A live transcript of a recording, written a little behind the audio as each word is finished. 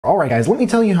Alright guys, let me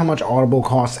tell you how much Audible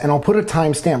costs, and I'll put a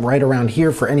timestamp right around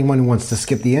here for anyone who wants to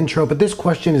skip the intro, but this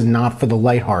question is not for the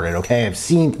lighthearted, okay? I've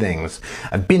seen things,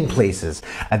 I've been places,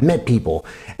 I've met people,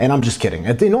 and I'm just kidding.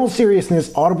 In all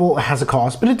seriousness, Audible has a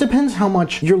cost, but it depends how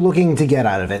much you're looking to get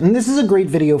out of it. And this is a great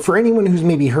video for anyone who's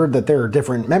maybe heard that there are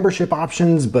different membership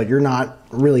options, but you're not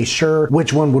really sure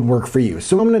which one would work for you.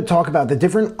 So I'm going to talk about the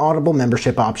different Audible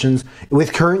membership options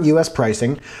with current US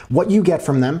pricing, what you get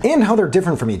from them, and how they're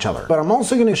different from each other. But I'm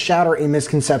also going to shatter a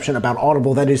misconception about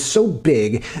Audible that is so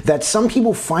big that some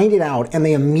people find it out and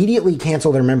they immediately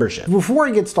cancel their membership. Before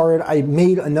I get started, I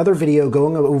made another video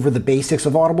going over the basics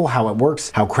of Audible, how it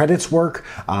works, how credits work,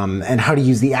 and how to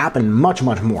use the app, and much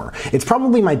more. It's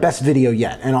probably my best video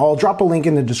yet, and I'll drop a link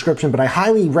in the description, but I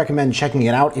highly recommend checking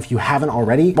it out if you haven't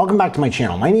already. Welcome back to my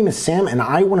channel. My name is Sam, and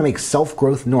I want to make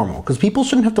self-growth normal, because people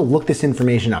shouldn't have to look this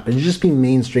information up. It should just be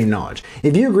mainstream knowledge.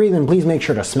 If you agree, then please make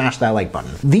sure to smash that like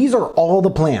button. These are all the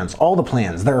plans.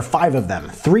 There are 5 of them.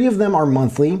 3 of them are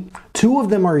monthly, 2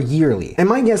 of them are yearly. And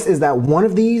my guess is that one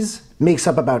of these makes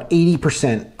up about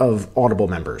 80% of Audible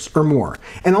members or more.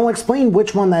 And I'll explain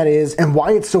which one that is and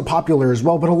why it's so popular as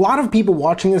well, but a lot of people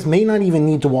watching this may not even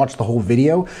need to watch the whole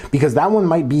video because that one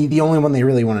might be the only one they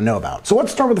really want to know about. So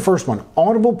let's start with the first one,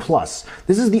 Audible Plus.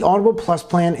 This is the Audible Plus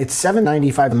plan. It's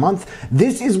 $7.95 a month.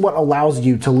 This is what allows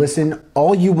you to listen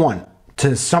all you want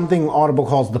to something Audible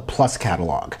calls the Plus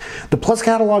Catalog. The Plus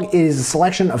Catalog is a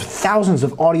selection of thousands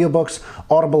of audiobooks,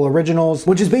 Audible originals,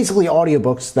 which is basically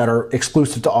audiobooks that are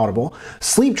exclusive to Audible,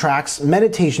 sleep tracks,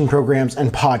 meditation programs,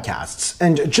 and podcasts.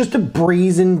 And just a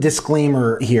brazen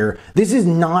disclaimer here, this is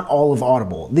not all of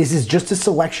Audible. This is just a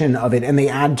selection of it, and they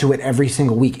add to it every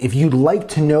single week. If you'd like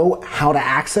to know how to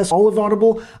access all of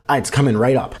Audible, it's coming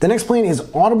right up. The next plan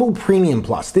is Audible Premium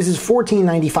Plus. This is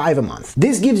 $14.95 a month.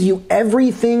 This gives you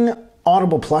everything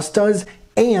Audible Plus does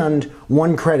and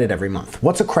 1 credit every month.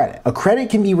 What's a credit? A credit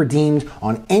can be redeemed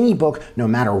on any book, no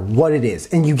matter what it is,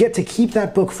 and you get to keep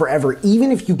that book forever,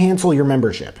 even if you cancel your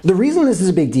membership. The reason this is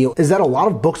a big deal is that a lot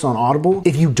of books on Audible,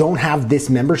 if you don't have this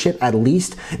membership at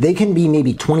least, they can be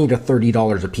maybe $20 to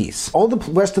 $30 a piece. All the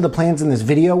rest of the plans in this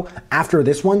video, after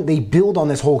this one, they build on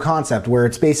this whole concept where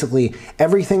it's basically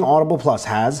everything Audible Plus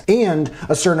has and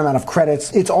a certain amount of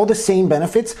credits. It's all the same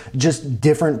benefits, just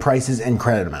different prices and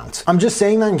credit amounts. I'm just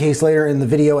saying that in case later in the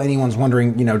video anyone's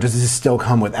wondering, does this still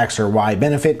come with X or Y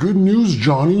benefit? Good news,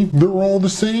 Johnny, they're all the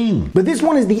same. But this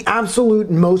one is the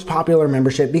absolute most popular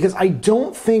membership because I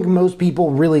don't think most people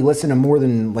really listen to more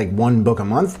than like 1 book a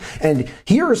month. And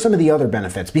here are some of the other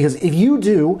benefits, because if you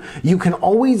do, you can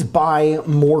always buy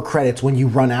more credits when you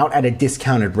run out at a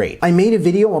discounted rate. I made a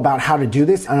video about how to do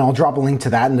this, and I'll drop a link to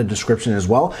that in the description as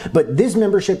well. But this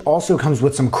membership also comes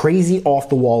with some crazy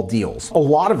off-the-wall deals. A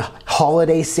lot of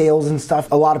holiday sales and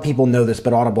stuff. A lot of people know this,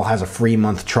 but Audible has a free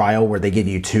month trial where they give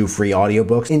you 2 free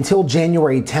audiobooks. Until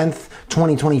January 10th,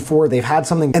 2024, they've had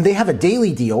something, and they have a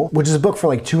daily deal, which is a book for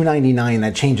like $2.99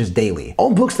 that changes daily.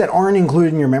 All books that aren't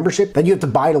included in your membership that you have to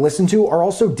buy to listen to are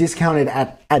also discounted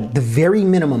at the very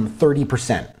minimum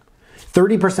 30%.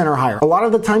 30% or higher. A lot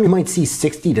of the time you might see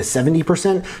 60 to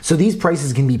 70%, so these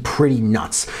prices can be pretty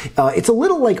nuts. It's a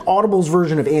little like Audible's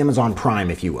version of Amazon Prime,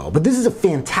 if you will, but this is a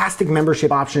fantastic membership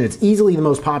option. It's easily the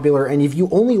most popular, and if you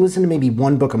only listen to maybe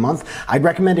 1 book a month, I'd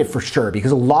recommend it for sure,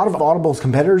 because a lot of Audible's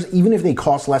competitors, even if they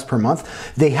cost less per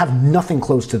month, they have nothing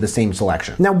close to the same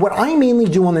selection. Now, what I mainly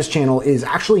do on this channel is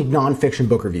actually nonfiction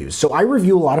book reviews. So I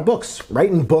review a lot of books,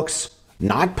 writing books,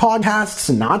 not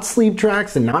podcasts, not sleep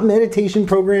tracks, and not meditation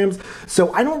programs.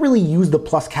 So I don't really use the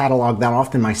Plus catalog that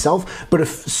often myself, but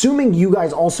assuming you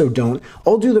guys also don't,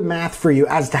 I'll do the math for you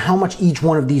as to how much each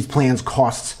one of these plans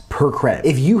costs per credit.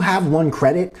 If you have 1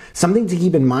 credit, something to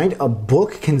keep in mind, a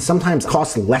book can sometimes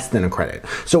cost less than a credit.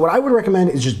 So what I would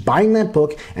recommend is just buying that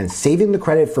book and saving the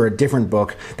credit for a different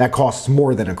book that costs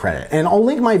more than a credit. And I'll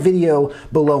link my video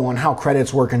below on how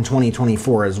credits work in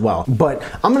 2024 as well. But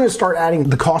I'm gonna start adding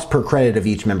the cost per credit of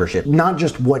each membership, not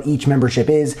just what each membership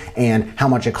is and how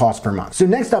much it costs per month. So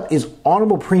next up is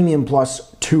Audible Premium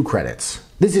Plus 2 credits.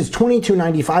 This is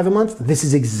 $22.95 a month. This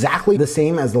is exactly the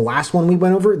same as the last one we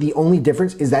went over. The only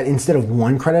difference is that instead of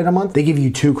 1 credit a month, they give you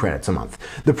 2 credits a month.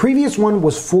 The previous one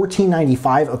was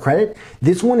 $14.95 a credit.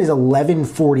 This one is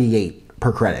 $11.48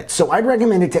 per credit. So I'd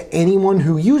recommend it to anyone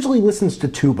who usually listens to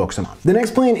 2 books a month. The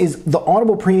next plan is the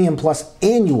Audible Premium Plus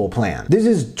Annual Plan. This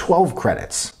is 12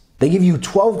 credits. They give you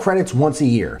 12 credits once a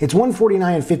year. It's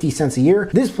 $149.50 a year.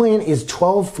 This plan is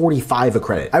 $12.45 a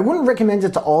credit. I wouldn't recommend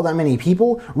it to all that many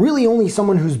people, really only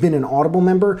someone who's been an Audible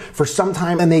member for some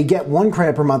time and they get 1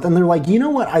 credit per month and they're like, you know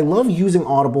what, I love using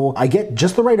Audible. I get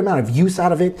just the right amount of use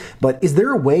out of it, but is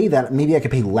there a way that maybe I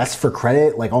could pay less for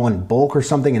credit, like all in bulk or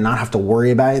something, and not have to worry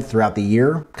about it throughout the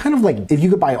year? Kind of like if you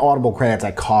could buy Audible credits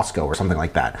at Costco or something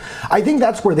like that. I think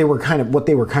that's where they were what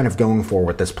they were kind of going for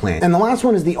with this plan. And the last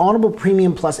one is the Audible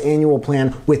Premium Plus annual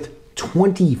plan with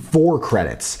 24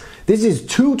 credits. This is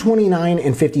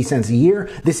 $229.50 a year.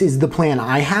 This is the plan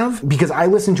I have because I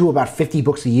listen to about 50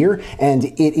 books a year and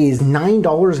it is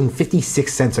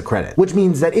 $9.56 a credit, which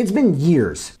means that it's been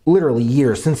years, literally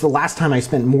years, since the last time I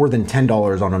spent more than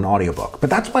 $10 on an audiobook. But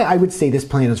that's why I would say this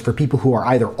plan is for people who are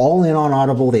either all in on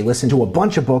Audible, they listen to a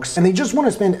bunch of books, and they just want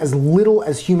to spend as little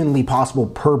as humanly possible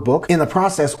per book in the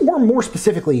process, or more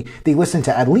specifically, they listen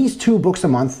to at least 2 books a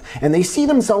month and they see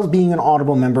themselves being an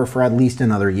Audible member for at least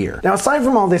another year. Now, aside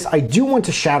from all this, I do want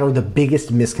to shatter the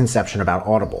biggest misconception about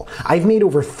Audible. I've made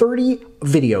over 30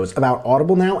 videos about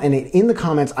Audible now, and in the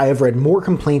comments, I have read more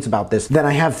complaints about this than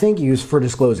I have thank yous for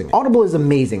disclosing. Audible is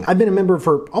amazing. I've been a member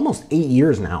for almost 8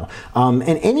 years now, and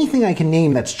anything I can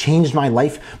name that's changed my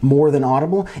life more than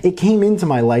Audible, it came into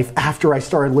my life after I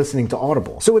started listening to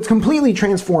Audible. So it's completely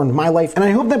transformed my life, and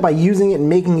I hope that by using it and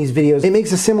making these videos, it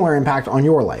makes a similar impact on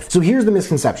your life. So here's the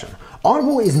misconception.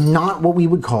 Audible is not what we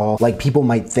would call, like people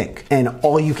might think, an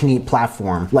all-you-can-eat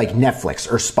platform like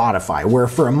Netflix or Spotify, where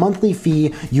for a monthly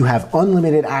fee, you have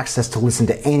unlimited access to listen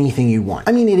to anything you want.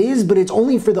 I mean, it is, but it's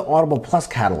only for the Audible Plus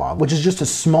catalog, which is just a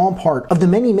small part of the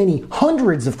many, many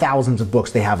hundreds of thousands of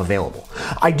books they have available.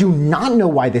 I do not know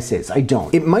why this is. I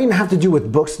don't. It might have to do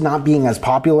with books not being as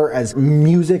popular as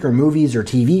music or movies or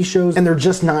TV shows, and they're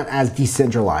just not as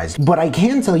decentralized. But I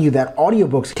can tell you that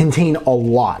audiobooks contain a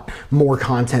lot more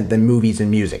content than movies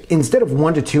and music. Instead of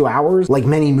 1 to 2 hours, like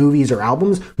many movies or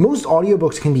albums, most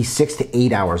audiobooks can be 6 to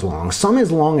 8 hours long, some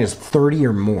as long as 30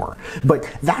 or more. But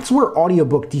that's where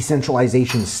audiobook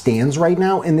decentralization stands right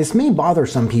now, and this may bother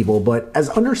some people, but as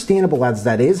understandable as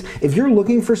that is, if you're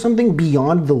looking for something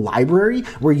beyond the library,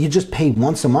 where you just pay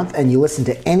once a month and you listen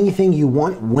to anything you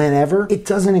want whenever, it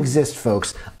doesn't exist,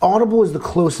 folks. Audible is the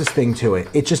closest thing to it.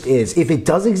 It just is. If it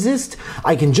does exist,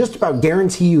 I can just about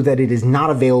guarantee you that it is not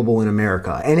available in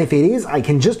America. And if it is, I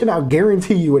can just about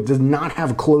guarantee you it does not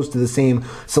have close to the same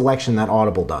selection that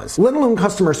Audible does, let alone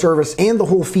customer service and the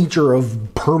whole feature of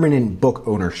permanent book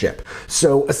ownership.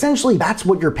 So essentially that's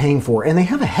what you're paying for, and they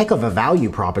have a heck of a value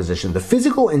proposition. The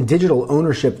physical and digital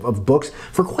ownership of books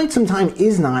for quite some time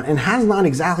is not and has not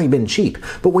exactly been cheap.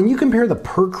 But when you compare the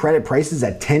per credit prices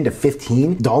at $10 to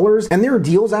 $15, and there are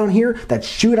deals out here that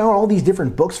shoot out all these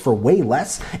different books for way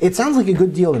less, it sounds like a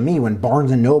good deal to me when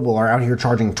Barnes & Noble are out here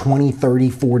charging $20,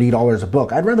 $30, $40 a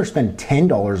book. I'd rather spend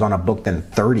 $10 on a book than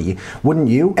 $30, wouldn't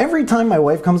you? Every time my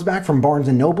wife comes back from Barnes &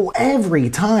 Noble, every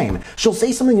time, she'll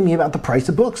say something to me about the price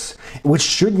of books, which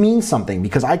should mean something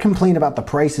because I complain about the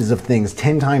prices of things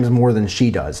 10 times more than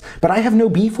she does. But I have no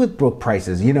beef with book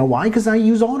prices. You know why? Because I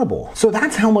use Audible. So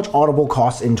that's how much Audible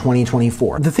costs in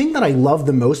 2024. The thing that I love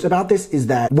the most about this is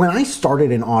that when I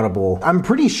started in Audible, I'm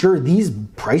pretty sure these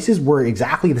prices were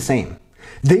exactly the same.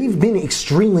 They've been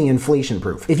extremely inflation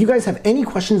proof. If you guys have any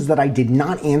questions that I did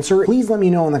not answer, please let me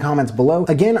know in the comments below.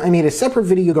 Again, I made a separate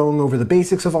video going over the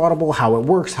basics of Audible, how it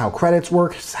works, how credits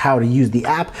work, how to use the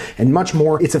app, and much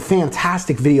more. It's a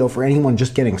fantastic video for anyone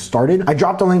just getting started. I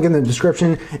dropped a link in the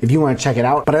description if you want to check it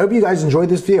out. But I hope you guys enjoyed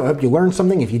this video. I hope you learned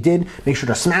something. If you did, make sure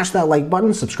to smash that like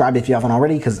button, subscribe if you haven't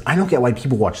already, because I don't get why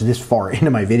people watch this far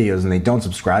into my videos and they don't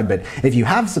subscribe. But if you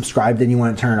have subscribed, then you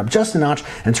want to turn it up just a notch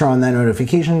and turn on that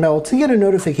notification bell to get a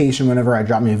notification whenever I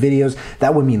drop new videos.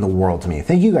 That would mean the world to me.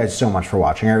 Thank you guys so much for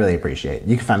watching. I really appreciate it.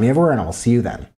 You can find me everywhere, and I will see you then.